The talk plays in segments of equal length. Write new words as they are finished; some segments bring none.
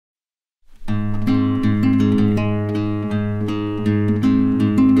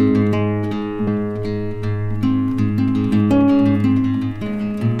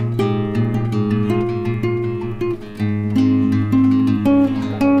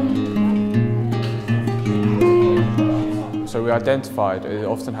we identified, it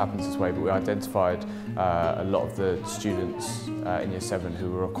often happens this way, but we identified a lot of the students in Year 7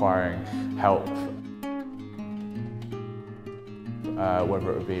 who were requiring help,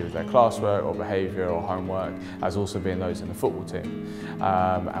 whether it would be with their classwork or behaviour or homework, as also being those in the football team.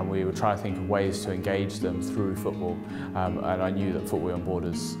 And we were trying to think of ways to engage them through football. And I knew that Football Beyond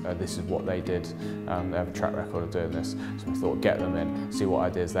Borders, this is what they did. They have a track record of doing this. So we thought, get them in, see what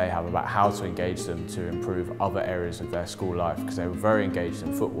ideas they have about how to engage them to improve other areas of their school life, because they were very engaged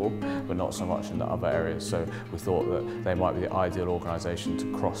in football, but not so much in the other areas. So we thought that they might be the ideal organisation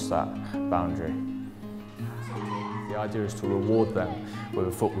to cross that boundary. The idea is to reward them with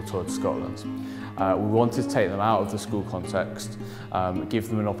a football tour to Scotland. We wanted to take them out of the school context, give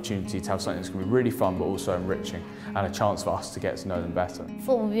them an opportunity to have something that's going to be really fun but also enriching, and a chance for us to get to know them better.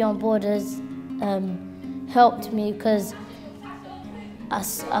 Football Beyond Borders helped me because I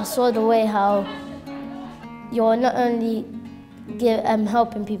saw the way how you're not only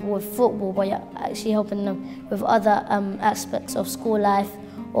helping people with football, but you're actually helping them with other aspects of school life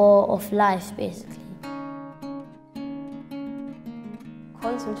or of life, basically.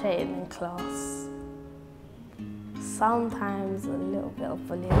 Concentrating in class, sometimes a little bit of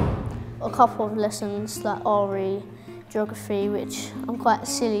bullying. A couple of lessons like RE, geography, which I'm quite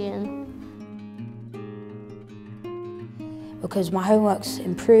silly in. Because my homework's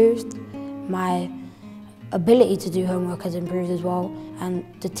improved, my ability to do homework has improved as well, and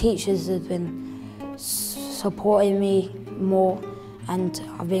the teachers have been supporting me more, and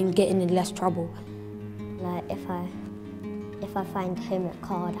I've been getting in less trouble. Like if I find a homework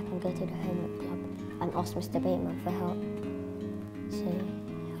card, I can go to the homework club and ask Mr. Bateman for help. So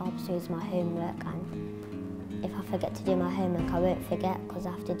it helps me with my homework, and if I forget to do my homework, I won't forget because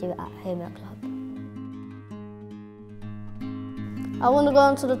I have to do it at homework club. I want to go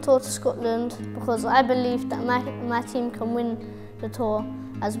on to the tour to Scotland because I believe that my team can win the tour,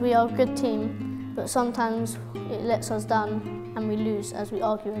 as we are a good team, but sometimes it lets us down and we lose as we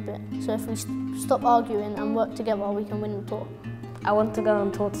argue a bit. So if we stop arguing and work together, we can win the tour. I want to go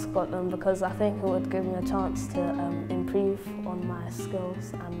on tour to Scotland because I think it would give me a chance to improve on my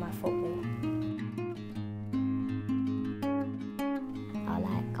skills and my football.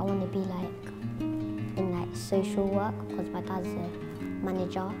 I want to be in social work because my dad's a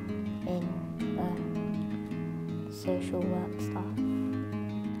manager in social work stuff.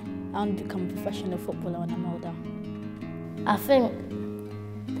 I want to become a professional footballer when I'm older. I think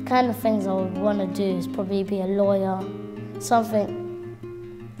the kind of things I would want to do is probably be a lawyer, something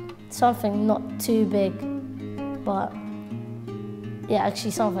not too big, but yeah,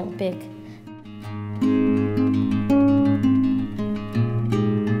 actually something big.